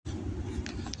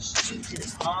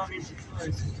took all them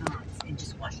clothes sometimes and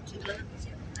just washed 2 loads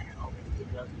in there, all them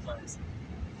big load of clothes.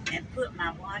 And put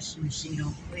my washing machine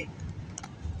on quick.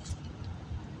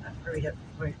 I hurried up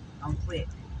on quick.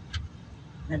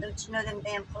 Now don't you know them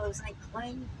damn clothes ain't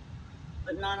clean?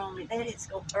 But not only that, it's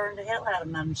gonna burn the hell out of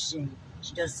my machine.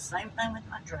 She does the same thing with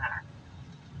my dryer.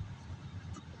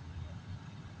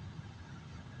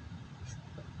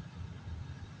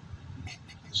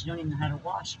 She don't even know how to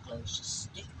wash clothes. She's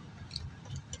stupid.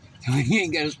 You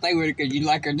ain't gotta stay with her because you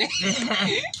like her dad.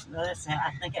 Well,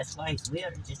 I think that's why he's with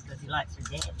her, just because he likes her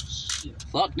dad. Shit.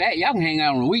 Fuck that. Y'all can hang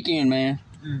out on the weekend, man.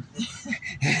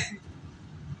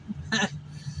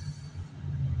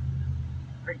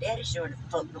 Her daddy sure the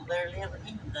fuck don't let her live with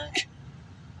him, though.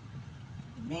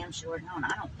 Damn sure don't.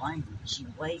 I don't blame her. She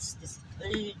wastes this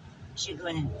food. She'll go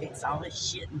in and fix all this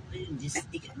shit in food and just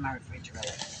stick it in my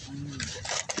refrigerator.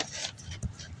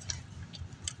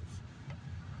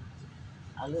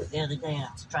 I looked the other day and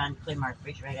I was trying to clean my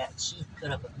refrigerator out. She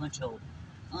cut up a bunch of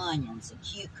onions and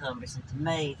cucumbers and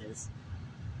tomatoes.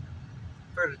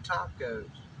 For the tacos.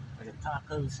 For the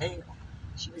tacos, hell.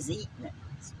 She was eating it.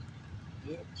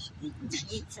 Yeah, she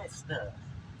eats that stuff.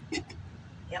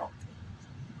 Healthy.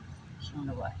 She don't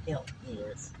know what health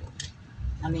is.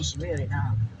 I mean, she really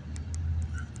don't.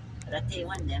 But I tell you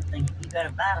one damn thing, if you got a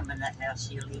vitamin in that house,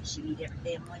 she'll eat every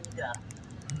damn one you got.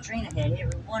 Trina had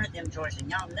every one of them drawers, and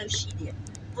y'all know she did.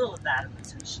 Full of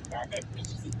vitamins when she died. That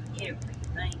bitch is eating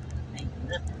everything. Ain't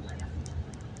nothing left.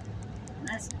 And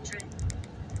that's the truth.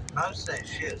 Most of that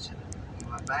shit's in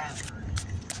my bathroom.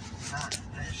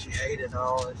 And she ate it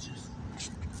all. It's just.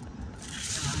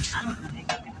 I don't know how you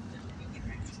got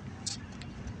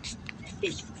that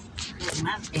bitch pulls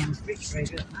my damn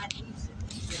refrigerator up. I use it.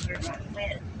 She heard my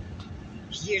wet.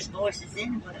 She hears voices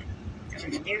anyway.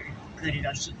 There, cut it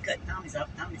off. She cut Tommy's off.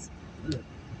 Tommy's good.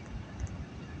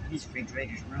 His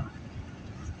refrigerator's running.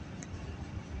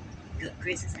 Cut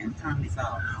Chris's and Tommy's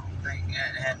off. I don't think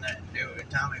that had nothing to do with it.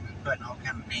 Tommy was putting all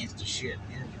kind of nasty shit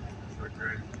in his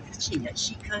refrigerator.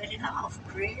 She cut it off,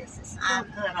 Chris. It's all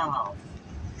cut off.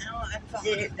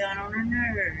 Did it done on her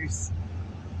nerves.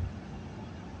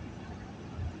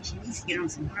 She needs to get on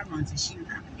some hormones and she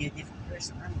might be a different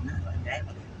person. I don't know about that.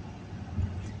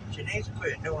 She needs to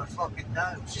quit doing fucking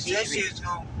dope. She said she was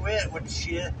gonna quit with the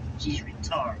shit. She's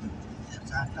retarded.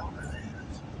 Yes, I told her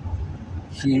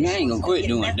that. She ain't gonna quit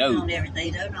doing dope. On every day,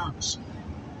 don't she?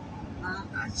 Huh?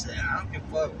 I said, I don't give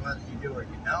a fuck whether you do or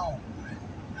you don't.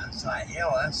 But I was like,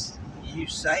 hell, that's, you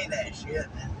say that shit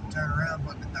and then turn around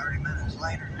fucking 30 minutes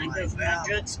later. I go through my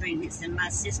drug screen, it's in my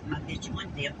system. I bet you one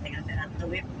day I think I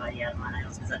throw everybody out of my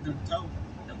house because I done told them,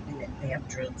 don't do that. They have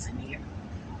drugs in here.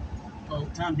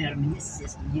 Old Tom had him in his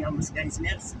system. He almost got his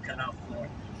medicine cut off for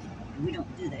it. And we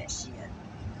don't do that shit.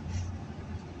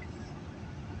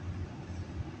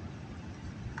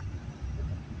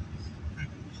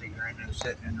 See her in there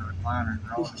sitting in the recliner and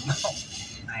rolling.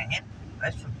 Man,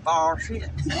 that's some far shit.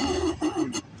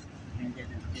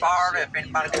 Fired up.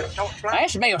 Anybody got a torch light?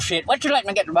 That's Bill shit. What you letting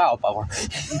me get the ball for?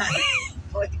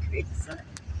 Boy, the crazy son.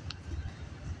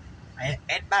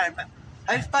 Anybody,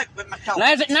 who's fucked with my torch?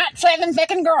 Now, is it not 7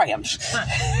 fucking grams?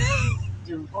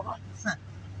 Do what?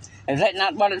 Is that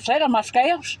not what it said on my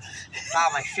scales?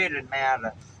 Tommy shitted me out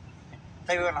of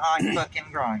 2.5 fucking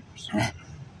grams.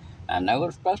 I know what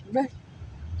it's supposed to be.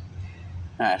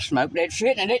 I smoked that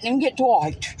shit and it didn't even get to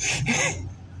white.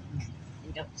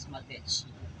 You don't smoke that shit.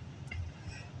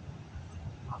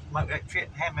 I smoked that shit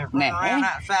and had me running around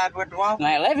outside with the wall.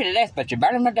 Now, I love you to death, but you're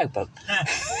burning my dope up.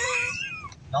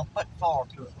 Don't put far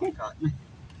to it, okay?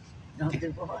 Don't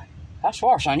do what? I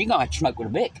swear, son, you're gonna have to smoke with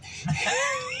a bic.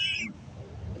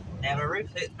 Now the roof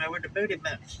hits me with the booty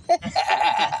bumps.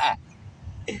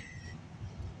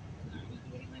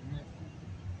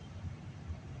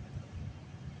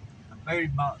 A booty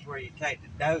bump's where you take the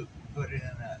dope, put it in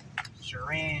a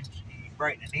syringe, and you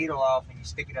break the needle off and you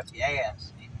stick it up your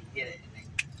ass and you get it. And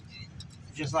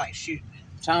it's just like shooting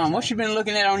it. Tom, what you been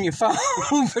looking at on your phone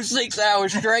for 6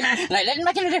 hours straight? Like, that didn't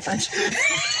make any difference.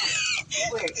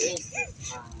 Where is this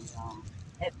phone?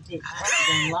 That bitch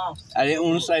probably done lost. I didn't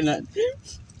want to say nothing.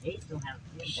 He's gonna have to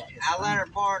do that. I let her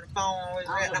borrow the phone when we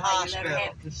were at the hospital.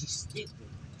 Because she's stupid.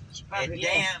 She probably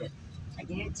left it. I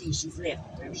guarantee you she's left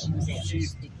it wherever she was at.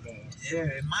 She's stupid ass. Yeah,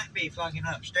 it might be fucking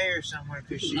upstairs somewhere.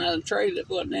 Cause she... Another tray that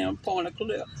put down point of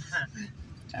clip.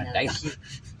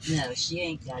 No, she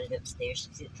ain't got it upstairs.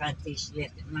 She tried to tell you she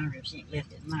left it in my room. She ain't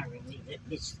left it in my room. That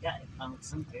bitch's got it phone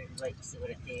somewhere. Wait to see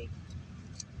what I tell you.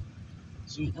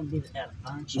 She ain't gonna be without a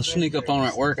phone. I'll sneak up on her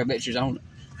at work. I bet she's on it.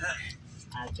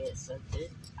 I bet so too.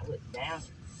 I wouldn't doubt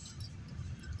it.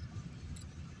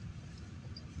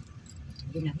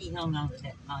 You know, he hung on to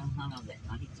that phone,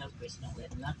 He told Chris, don't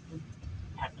let nothing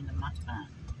happen to my phone.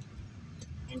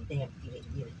 And Dad give it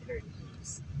to her to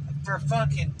use. For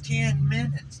fucking 10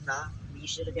 minutes, nah. You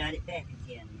should have got it back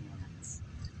in 10 minutes.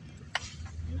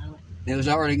 You know it? It was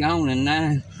already gone in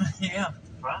 9. Yeah.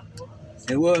 Probably was.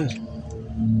 It was.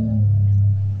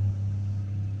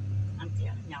 I'm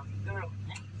telling y'all, the girl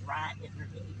ain't right in her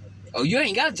head. Oh, you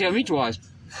ain't got to tell me twice.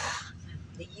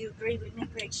 Do you agree with me,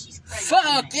 Craig? She's crazy.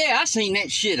 Fuck yeah, I seen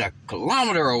that shit a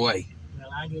kilometer away. Well,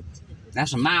 I did too.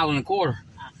 That's a mile and a quarter.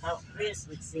 I thought Chris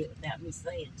would see it without me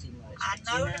saying too much. I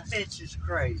but know you the bitch is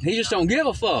crazy. He just don't give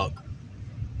a fuck.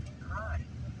 Right.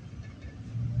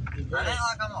 He It ain't does.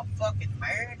 like I'm gonna fucking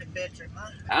marry the bitch or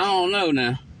nothing. I don't know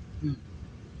now.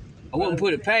 I wouldn't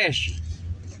put it past you.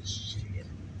 Shit.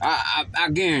 I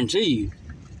guarantee you.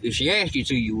 If she asked you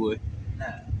to, you would. No.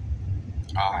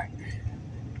 Alright.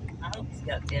 I hope he's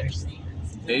got better sense.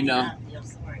 He don't. I feel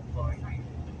sorry for him.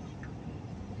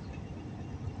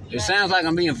 It sounds like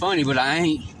I'm being funny, but I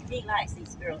ain't. He likes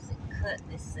these girls that cut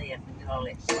themselves and do all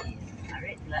that shit. I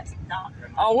reckon he likes to doctor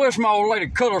them. I wish my old lady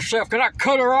cut herself. Could I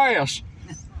cut her ass?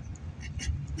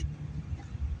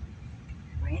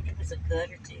 Randy was a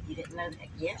cutter too. You didn't know that?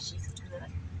 Yeah, she's a cutter.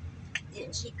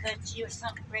 Didn't she cut you or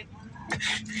something, Greg, one night?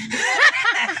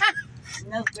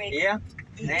 No, Greg. Yeah.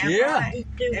 He, Damn Yeah. right. He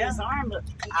threw Yeah. his arm up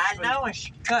to keep I from- know, and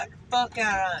she cut the fuck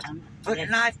out of him. Put a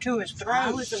knife to his I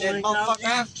throat. was the Said, one called motherfucker,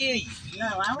 I'll kill you.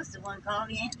 No, I was the one called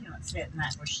the ambulance that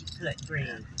night where she cut Greg.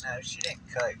 No, she didn't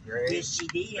cut Greg. Yes, she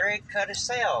did. Greg cut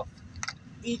herself.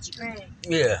 Did you, Greg?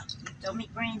 Yeah. You told me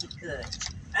Brandy cut.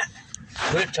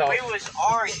 Quit talking. We was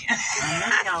arguing.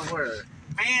 I know y'all were.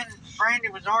 Me and Brandy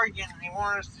was arguing, and he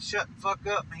wanted us to shut the fuck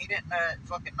up, and he didn't know that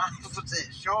fucking knife was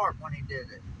that sharp when he did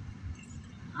it.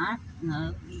 I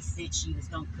know. He said she was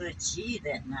going to cut you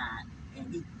that night.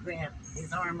 And he grabbed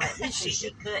his arm like this and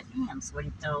she cut him. That's what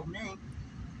he told me.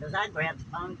 Because I grabbed the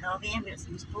phone and called the ambulance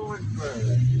and was pouring blood.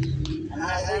 And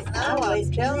I know, always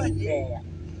I'm telling believed you.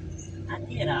 that. I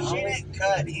did. I She always. didn't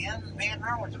cut him. Me and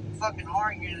her was fucking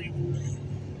arguing.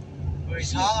 We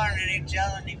was hollering at each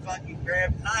other, and he fucking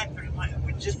grabbed a knife, and he went,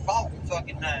 we just bought the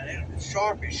fucking knife. It was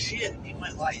sharp as shit. He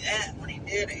went like that when he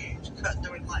did it. He just cut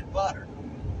through him like butter.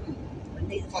 But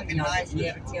neither one of fucking y'all knife.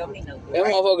 never tell me no That good.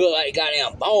 motherfucker looked like the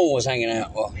goddamn bone was hanging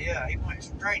out. Well, Yeah, he went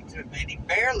straight to it, man. He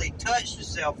barely touched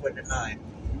himself with the knife.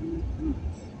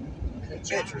 The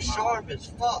bitch was sharp as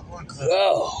fuck. Wasn't it?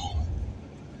 oh.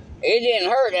 It didn't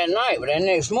hurt that night, but that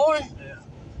next morning, Yeah.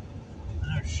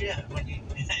 Oh shit. When you,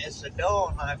 it's a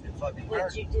dull knife that fucking What'd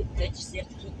hurts. you do? Cut yourself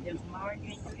to keep them from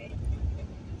arguing?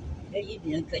 No, you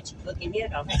didn't. Cut your fucking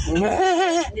head off.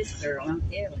 This girl, I'm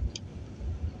telling you.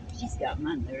 She's got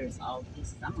my nerves all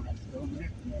this. I'm going to have to go in there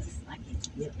for this. I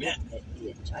can't get rid of that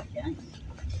bitch. I can't.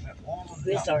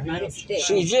 Chris are not at step.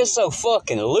 she's just so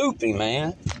fucking loopy,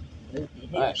 man. Loopy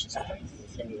hell. She's crazy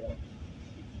as hell.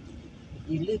 If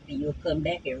you loopy, you'll come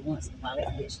back every once in a while.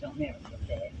 That bitch don't never get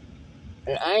back.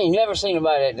 And I ain't never seen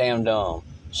nobody that damn dumb.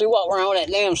 She walk around with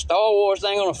that damn Star Wars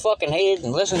thing on her fucking head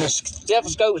and listen to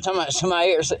stethoscope talking about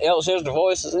somebody else hears the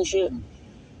voices and shit.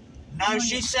 No,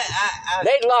 she said,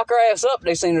 They'd lock her ass up.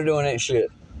 They seen her doing that shit.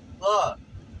 look,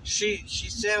 she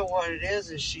said what it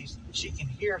is she can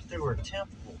hear through her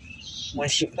temples when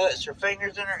she puts her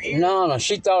fingers in her ear. No,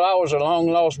 she thought I was her long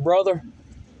lost brother.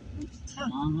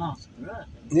 Long lost brother.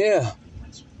 Yeah.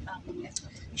 What you talking about?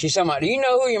 She's talking about, do you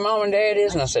know who your mom and dad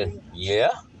is? And I said, yeah.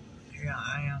 Yeah,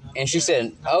 I am. And she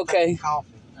said, okay. Coffee.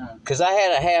 Because I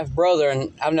had a half brother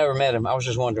and I've never met him. I was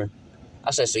just wondering.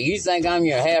 I said, so you think I'm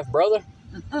your half brother?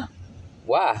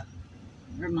 Why?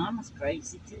 Her mama's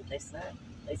crazy too, they say.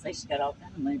 They say she's got all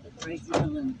kind of money, but crazy and a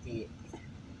lunatic.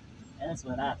 That's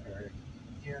what I've heard.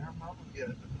 Yeah, her mama got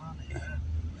the money.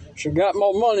 She got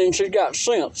more money than she's got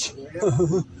sense. Yeah.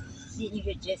 Didn't you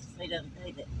hear Jesse say the other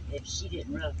day that if she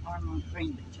didn't rub hormone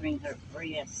cream between her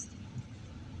breasts,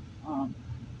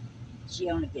 she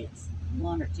only gets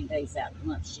 1 or 2 days out of the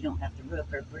month. She don't have to rub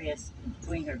her breasts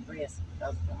between her breasts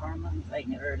because of the hormones. I ain't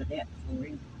never heard of that before.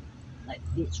 Like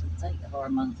the bitch would take the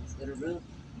hormones instead of rub.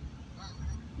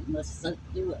 It must suck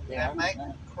to do it there. Yeah, I don't make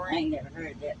know. I cream. ain't never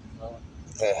heard that before.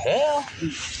 The hell?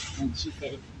 And she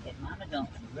said if Mama don't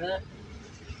rub,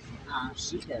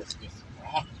 she does this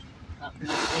whack up in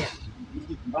there. You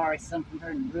can borrow something from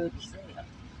her and rub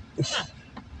yourself.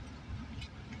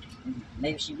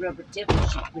 Maybe she rub her tip and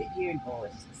she quit hearing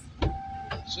voices.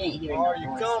 She ain't hearing Are no you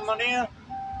voices. coming in?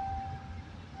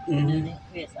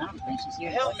 Mm-hmm. Chris, I don't think she's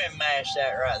hearing Help me voices. mash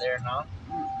that right there, no?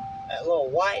 That little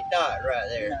white dot right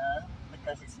there. No,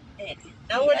 because it's infected.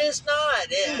 No, it is not.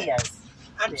 Yes.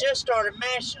 I just started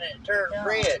mashing it. It turned No.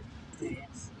 red.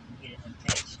 Yes. Get an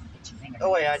infection. Get your finger.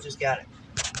 Oh, wait, I just got it.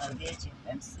 Oh, did you?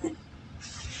 Let's see.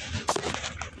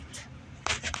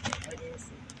 What is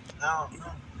it? I don't know.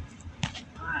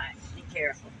 All right, be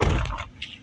careful.